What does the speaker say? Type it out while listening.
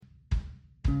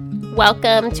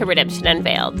Welcome to Redemption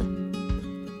Unveiled.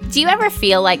 Do you ever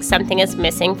feel like something is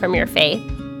missing from your faith?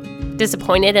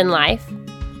 Disappointed in life?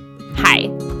 Hi,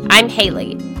 I'm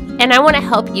Haley, and I want to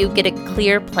help you get a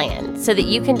clear plan so that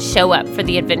you can show up for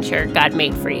the adventure God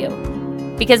made for you.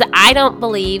 Because I don't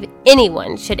believe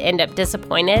anyone should end up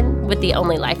disappointed with the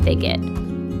only life they get.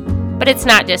 But it's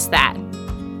not just that.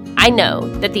 I know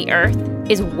that the earth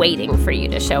is waiting for you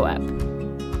to show up.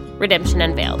 Redemption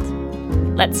Unveiled.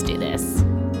 Let's do this.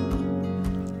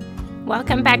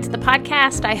 Welcome back to the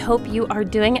podcast. I hope you are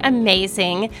doing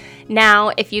amazing.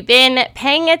 Now, if you've been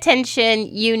paying attention,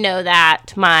 you know that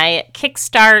my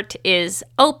Kickstart is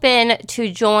open to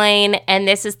join, and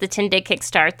this is the 10-day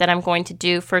Kickstart that I'm going to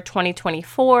do for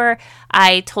 2024.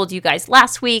 I told you guys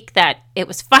last week that it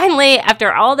was finally,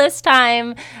 after all this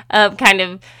time of kind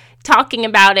of talking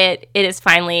about it, it is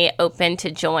finally open to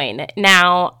join.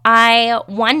 Now, I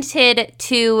wanted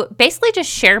to basically just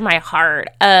share my heart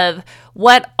of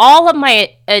what all of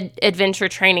my adventure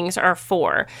trainings are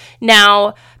for.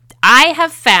 Now, I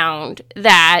have found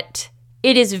that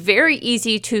it is very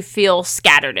easy to feel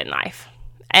scattered in life.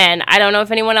 And I don't know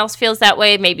if anyone else feels that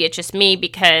way. Maybe it's just me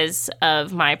because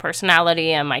of my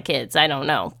personality and my kids. I don't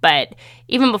know. But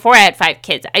even before I had 5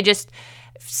 kids,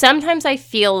 sometimes I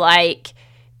feel like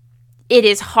it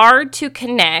is hard to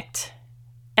connect,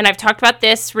 and I've talked about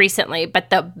this recently, but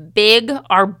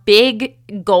our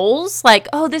big goals, like,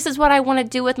 oh, this is what I want to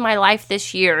do with my life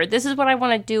this year. This is what I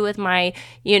want to do with my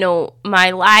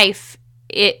life,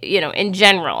 in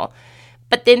general.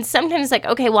 But then sometimes like,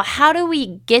 okay, well, how do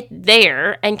we get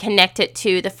there and connect it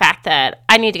to the fact that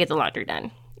I need to get the laundry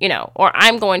done, or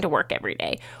I'm going to work every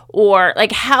day, or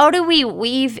like, how do we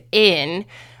weave in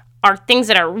our things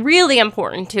that are really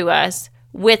important to us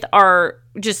with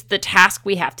just the task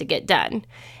we have to get done.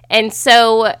 And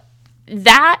so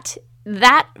that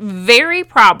very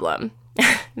problem,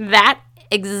 that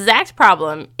exact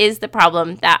problem is the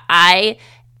problem that I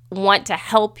want to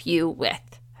help you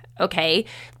with, okay?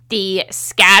 The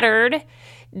scattered,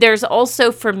 there's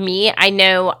also, for me, I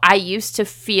know I used to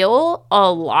feel a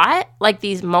lot like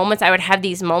these moments, I would have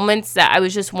these moments that I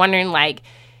was just wondering, like,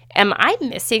 am I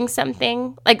missing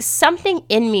something? Like, something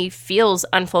in me feels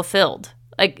unfulfilled.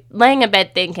 Like, laying in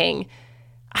bed thinking,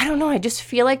 I don't know, I just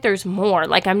feel like there's more.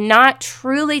 Like, I'm not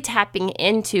truly tapping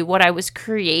into what I was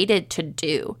created to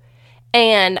do.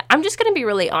 And I'm just going to be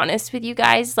really honest with you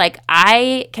guys. Like,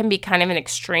 I can be kind of an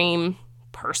extreme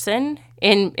person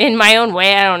in my own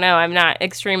way. I don't know. I'm not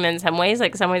extreme in some ways.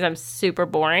 Like, some ways I'm super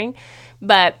boring.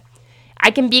 But I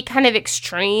can be kind of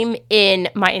extreme in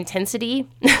my intensity.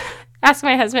 Ask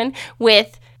my husband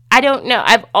with, I don't know.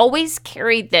 I've always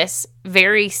carried this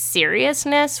very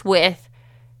seriousness with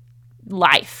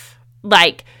life.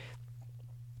 Like,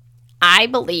 I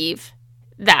believe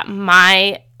that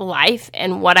my life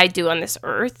and what I do on this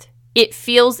earth, it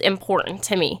feels important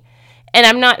to me. And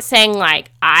I'm not saying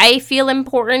like I feel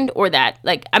important or that,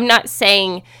 like, I'm not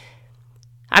trying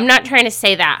to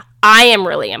say that I am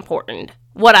really important.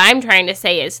 What I'm trying to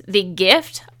say is the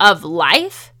gift of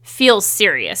life feels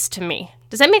serious to me.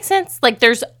 Does that make sense? Like,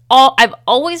 I've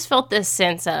always felt this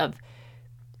sense of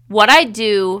what I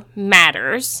do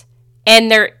matters, and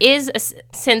there is a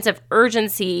sense of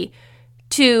urgency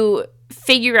to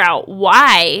figure out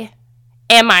why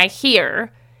am I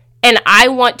here, and I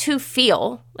want to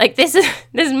feel, like, this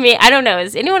is me, I don't know,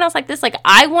 is anyone else like this? Like,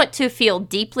 I want to feel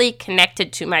deeply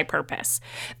connected to my purpose,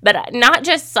 but not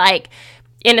just like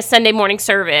in a Sunday morning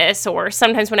service or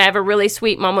sometimes when I have a really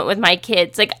sweet moment with my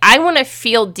kids. Like, I want to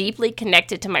feel deeply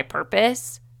connected to my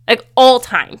purpose, like, all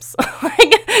times.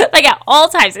 like at all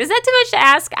times. Is that too much to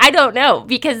ask? I don't know,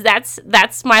 because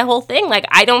that's my whole thing. Like,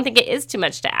 I don't think it is too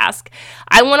much to ask.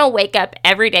 I want to wake up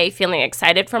every day feeling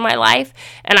excited for my life,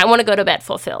 and I want to go to bed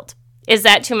fulfilled. Is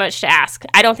that too much to ask?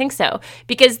 I don't think so,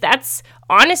 because that's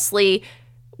honestly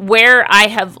where I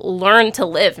have learned to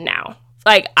live now.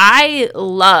 Like, I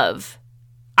love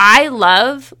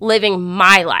living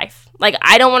my life. Like,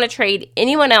 I don't want to trade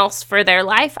anyone else for their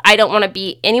life. I don't want to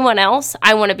be anyone else.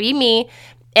 I want to be me.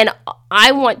 And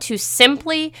I want to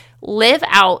simply live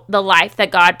out the life that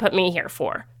God put me here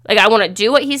for. Like, I want to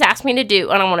do what he's asked me to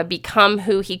do, and I want to become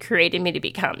who he created me to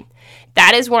become.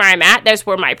 That is where I'm at. That's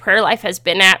where my prayer life has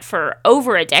been at for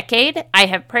over a decade. I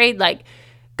have prayed, like,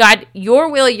 God, your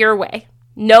will, your way.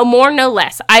 No more, no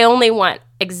less. I only want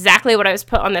exactly what I was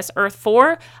put on this earth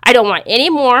for. I don't want any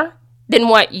more than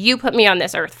what you put me on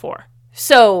this earth for.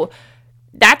 So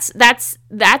that's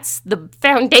the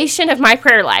foundation of my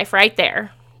prayer life right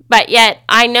there. But yet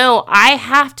I know I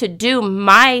have to do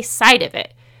my side of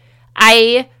it.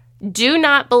 I do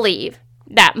not believe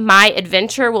that my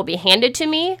adventure will be handed to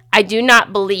me. I do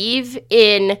not believe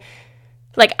in,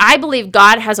 I believe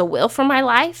God has a will for my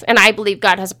life, and I believe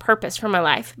God has a purpose for my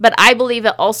life, but I believe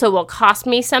it also will cost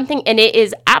me something, and it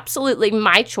is absolutely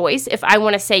my choice if I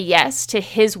want to say yes to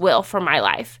his will for my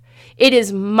life. It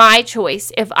is my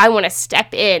choice if I want to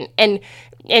step in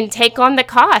and take on the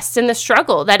cost and the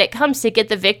struggle that it comes to get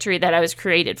the victory that I was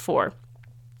created for.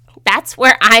 That's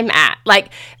where I'm at.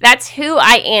 That's who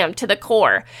I am to the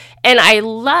core. And I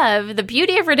love the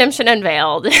beauty of Redemption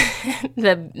Unveiled.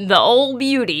 the old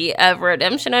beauty of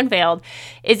Redemption Unveiled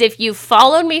is if you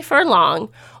followed me for long,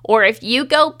 or if you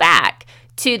go back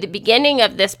to the beginning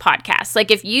of this podcast,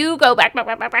 if you go back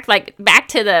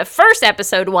to the first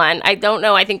episode 1, I don't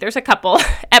know, I think there's a couple,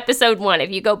 episode 1, if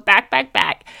you go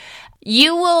back,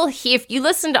 you will hear, if you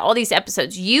listen to all these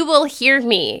episodes, you will hear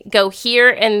me go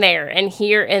here and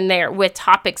there with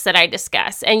topics that I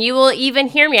discuss. And you will even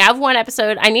hear me. I have one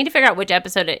episode, I need to figure out which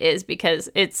episode it is because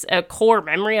it's a core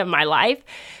memory of my life,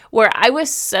 where I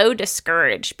was so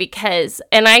discouraged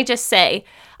and I just say,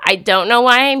 I don't know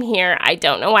why I'm here. I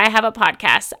don't know why I have a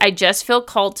podcast. I just feel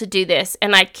called to do this.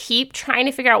 And I keep trying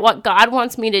to figure out what God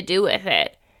wants me to do with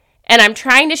it. And I'm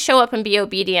trying to show up and be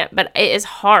obedient, but it is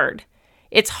hard.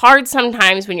 It's hard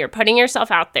sometimes when you're putting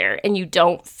yourself out there and you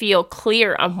don't feel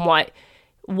clear on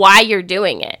why you're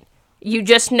doing it. You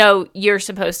just know you're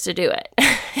supposed to do it.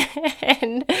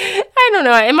 And I don't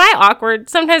know, am I awkward?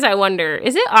 Sometimes I wonder,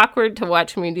 is it awkward to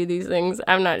watch me do these things?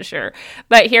 I'm not sure.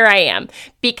 But here I am,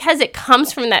 because it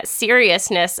comes from that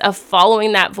seriousness of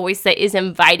following that voice that is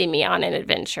inviting me on an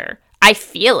adventure. I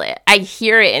feel it. I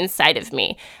hear it inside of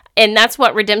me. And that's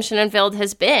what Redemption Unveiled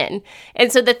has been.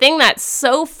 And so the thing that's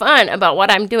so fun about what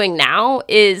I'm doing now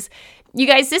is, you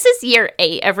guys, this is year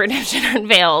 8 of Redemption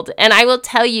Unveiled. And I will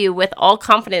tell you with all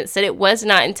confidence that it was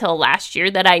not until last year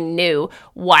that I knew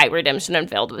why Redemption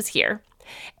Unveiled was here.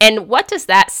 And what does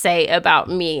that say about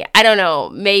me? I don't know.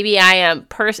 Maybe I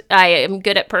am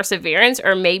good at perseverance,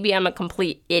 or maybe I'm a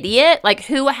complete idiot.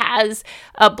 Who has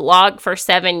a blog for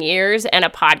 7 years and a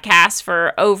podcast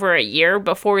for over a year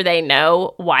before they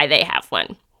know why they have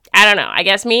one? I don't know. I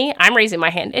guess me, I'm raising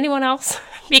my hand. Anyone else?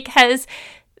 Because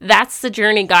that's the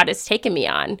journey God has taken me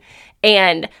on.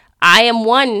 And I am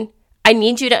one. I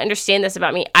need you to understand this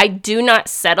about me. I do not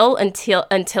settle until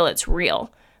it's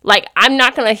real. I'm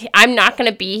not going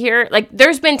to be here.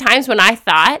 There's been times when I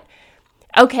thought,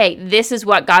 okay, this is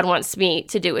what God wants me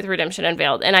to do with Redemption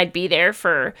Unveiled. And I'd be there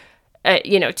for,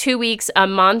 2 weeks, a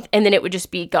month, and then it would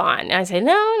just be gone. And I say,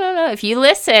 no. If you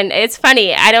listen, it's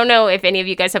funny. I don't know if any of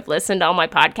you guys have listened to all my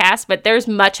podcasts, but there's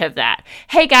much of that.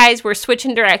 Hey guys, we're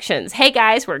switching directions. Hey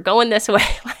guys, we're going this way.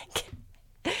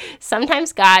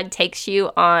 Sometimes God takes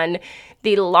you on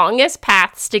the longest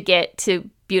paths to get to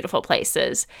beautiful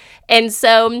places. And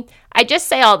so I just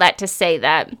say all that to say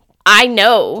that I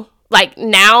know,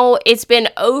 now it's been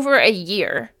over a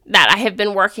year that I have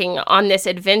been working on this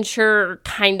adventure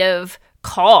kind of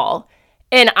call.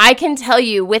 And I can tell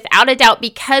you without a doubt,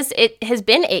 because it has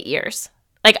been 8 years,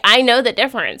 I know the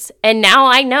difference. And now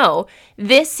I know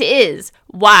this is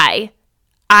why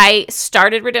I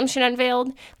started Redemption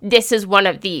Unveiled. This is one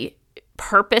of the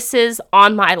purposes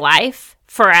on my life,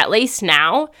 for at least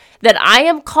now, that I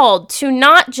am called to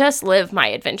not just live my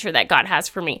adventure that God has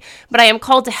for me, but I am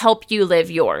called to help you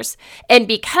live yours. And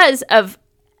because of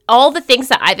all the things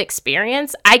that I've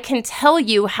experienced, I can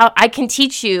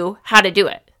teach you how to do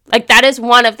it. That is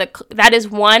one of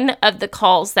the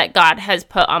calls that God has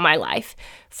put on my life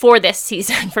for this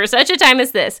season, for such a time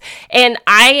as this. And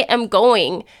I am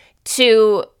going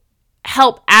to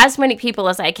help as many people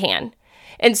as I can.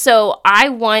 And so I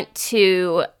want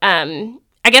to,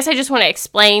 I guess I just want to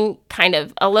explain kind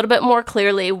of a little bit more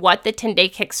clearly what the 10-day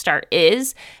kickstart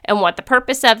is and what the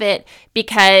purpose of it,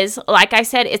 because like I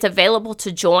said, it's available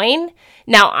to join.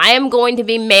 Now, I am going to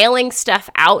be mailing stuff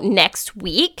out next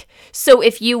week. So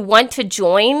if you want to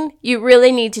join, you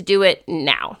really need to do it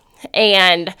now.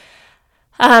 And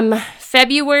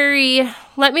February,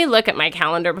 let me look at my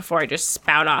calendar before I just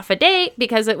spout off a date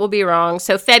because it will be wrong.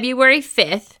 So February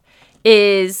 5th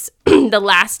is the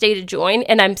last day to join,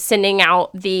 and I'm sending out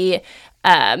the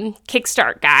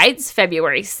Kickstart guides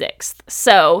February 6th.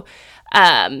 So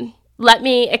let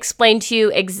me explain to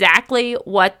you exactly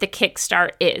what the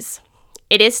Kickstart is.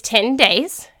 It is 10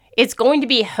 days. It's going to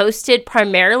be hosted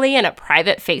primarily in a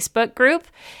private Facebook group,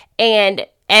 and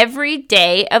every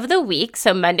day of the week,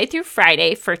 so Monday through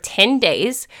Friday for 10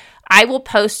 days, I will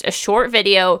post a short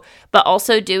video, but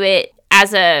also do it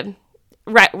as a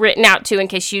written out too in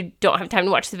case you don't have time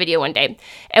to watch the video one day.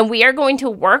 And we are going to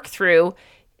work through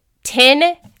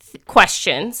 10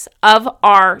 questions of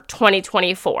our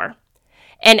 2024.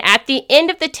 And at the end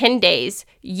of the 10 days,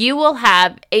 you will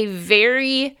have a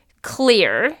very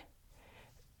clear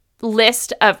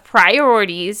list of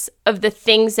priorities of the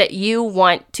things that you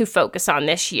want to focus on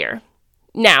this year.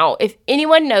 Now, if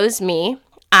anyone knows me,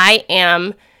 I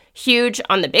am huge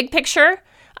on the big picture.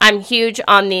 I'm huge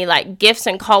on the gifts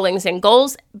and callings and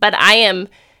goals, but I am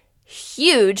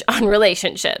huge on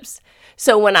relationships.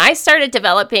 So when I started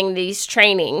developing these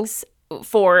trainings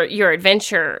for your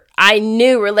adventure, I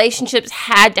knew relationships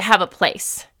had to have a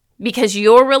place because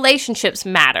your relationships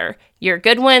matter. Your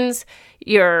good ones,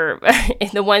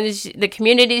 the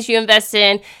communities you invest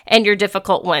in, and your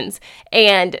difficult ones.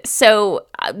 And so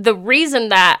the reason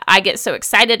that I get so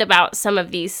excited about some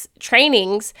of these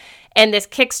trainings and this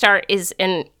Kickstart is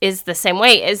the same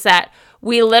way, is that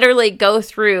we literally go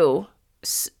through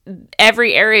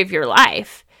every area of your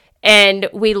life. And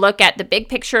we look at the big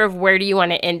picture of where do you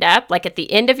want to end up, like at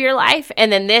the end of your life.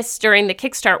 And then during the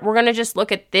Kickstart, we're going to just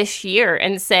look at this year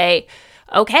and say,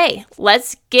 okay,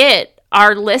 let's get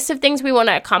our list of things we want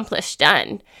to accomplish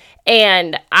done.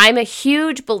 And I'm a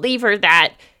huge believer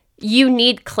that you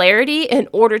need clarity in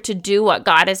order to do what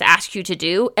God has asked you to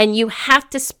do. And you have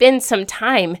to spend some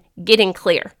time getting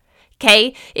clear.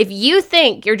 Okay, if you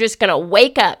think you're just going to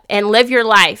wake up and live your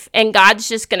life and God's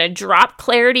just going to drop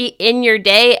clarity in your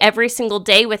day every single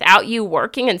day without you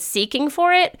working and seeking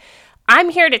for it,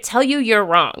 I'm here to tell you you're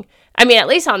wrong. I mean, at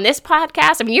least on this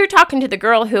podcast, you're talking to the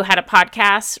girl who had a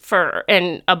podcast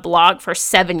and a blog for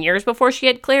 7 years before she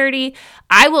had clarity.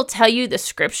 I will tell you the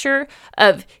scripture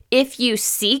of if you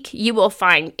seek, you will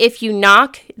find. If you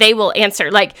knock, they will answer.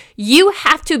 You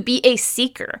have to be a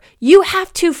seeker. You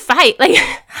have to fight.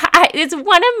 It's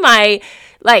one of my,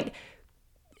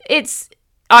 it's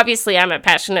obviously I'm a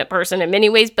passionate person in many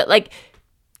ways, but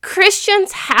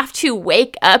Christians have to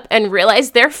wake up and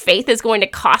realize their faith is going to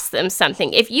cost them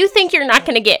something. If you think you're not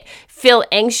going to feel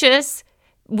anxious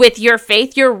with your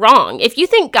faith, you're wrong. If you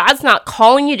think God's not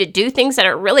calling you to do things that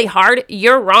are really hard,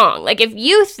 you're wrong. If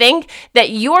you think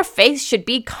that your faith should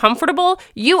be comfortable,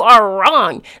 you are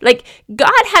wrong.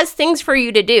 God has things for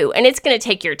you to do, and it's going to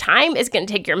take your time. It's going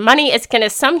to take your money. It's going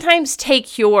to sometimes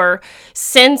take your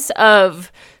sense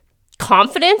of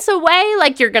confidence away,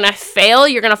 you're gonna fail,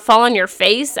 you're gonna fall on your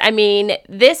face.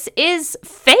 This is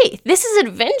faith. This is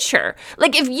adventure.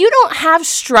 If you don't have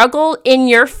struggle in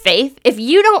your faith, if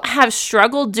you don't have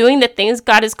struggle doing the things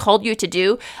God has called you to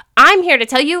do, I'm here to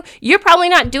tell you, you're probably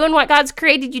not doing what God's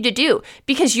created you to do,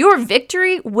 because your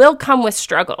victory will come with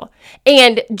struggle.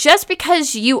 And just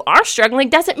because you are struggling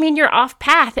doesn't mean you're off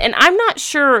path. And I'm not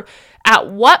sure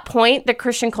at what point the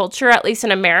Christian culture, at least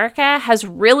in America, has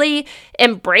really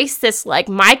embraced this,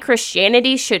 my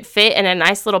Christianity should fit in a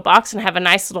nice little box and have a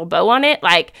nice little bow on it.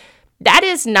 That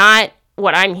is not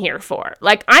what I'm here for.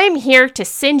 I am here to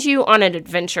send you on an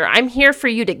adventure. I'm here for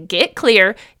you to get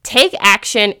clear, take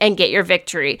action, and get your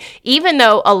victory. Even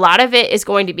though a lot of it is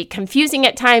going to be confusing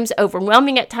at times,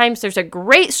 overwhelming at times, there's a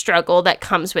great struggle that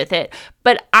comes with it.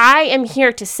 But I am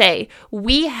here to say,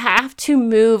 we have to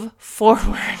move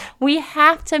forward. We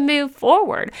have to move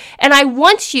forward. And I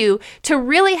want you to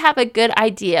really have a good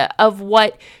idea of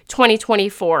what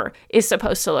 2024 is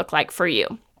supposed to look like for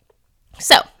you.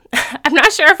 So, I'm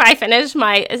not sure if I finished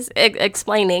my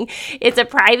explaining. It's a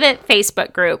private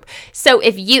Facebook group. So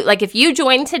if you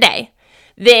join today,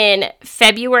 then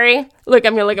February, I'm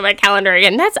going to look at my calendar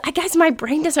again. Guys, my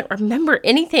brain doesn't remember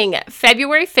anything.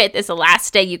 February 5th is the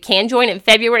last day you can join. And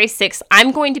February 6th,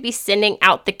 I'm going to be sending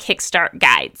out the Kickstart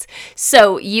guides.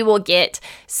 So you will get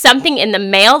something in the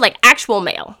mail, actual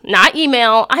mail, not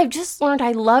email. I've just learned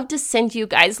I love to send you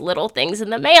guys little things in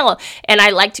the mail. And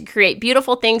I like to create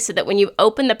beautiful things so that when you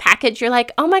open the package, you're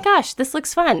like, oh my gosh, this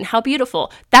looks fun. How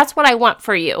beautiful. That's what I want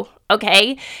for you.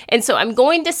 Okay. And so I'm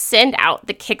going to send out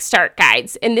the Kickstart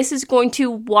guides, and this is going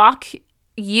to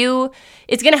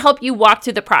it's going to help you walk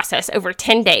through the process over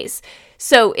 10 days.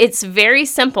 So it's very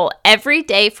simple. Every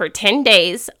day for 10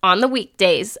 days on the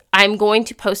weekdays, I'm going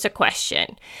to post a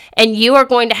question, and you are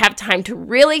going to have time to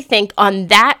really think on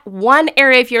that one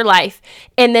area of your life.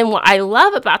 And then what I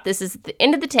love about this is at the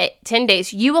end of the 10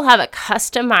 days, you will have a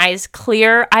customized,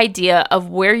 clear idea of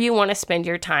where you want to spend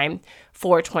your time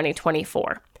for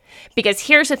 2024. Because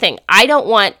here's the thing, I don't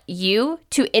want you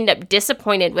to end up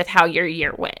disappointed with how your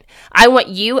year went. I want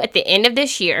you at the end of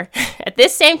this year, at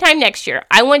this same time next year,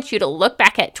 I want you to look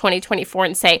back at 2024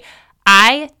 and say,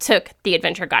 I took the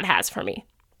adventure God has for me.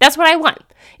 That's what I want.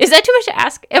 Is that too much to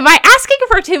ask? Am I asking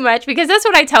for too much? Because that's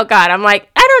what I tell God. I'm like,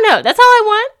 I don't know. That's all I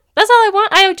want. That's all I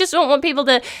want. I just don't want people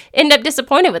to end up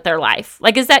disappointed with their life.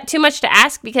 Is that too much to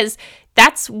ask? Because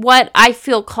that's what I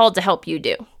feel called to help you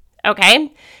do.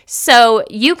 Okay, so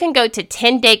you can go to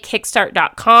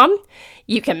 10daykickstart.com.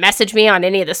 You can message me on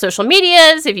any of the social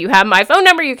medias. If you have my phone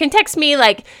number, you can text me.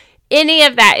 Like, any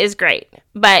of that is great.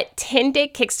 But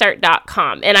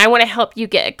 10daykickstart.com. And I want to help you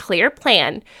get a clear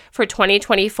plan for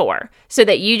 2024 so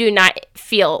that you do not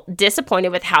feel disappointed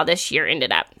with how this year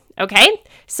ended up. Okay,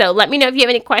 so let me know if you have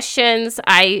any questions.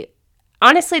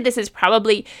 Honestly, this is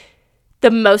probably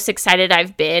the most excited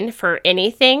I've been for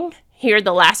anything here.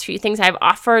 The last few things I've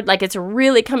offered, like, it's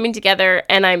really coming together,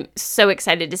 and I'm so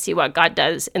excited to see what God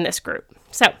does in this group.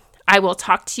 So I will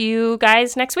talk to you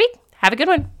guys next week. Have a good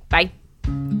one. Bye.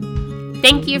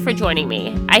 Thank you for joining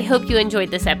me. I hope you enjoyed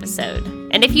this episode.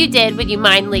 And if you did, would you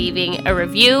mind leaving a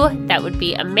review? That would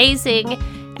be amazing.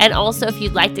 And also, if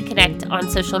you'd like to connect on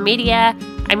social media,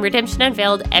 I'm Redemption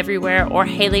Unveiled everywhere, or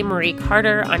Haley Marie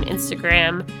Carter on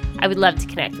Instagram. I would love to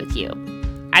connect with you.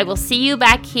 I will see you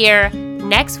back here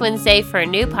next Wednesday for a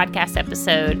new podcast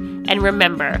episode. And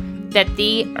remember that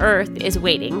the earth is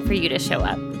waiting for you to show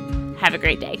up. Have a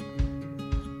great day.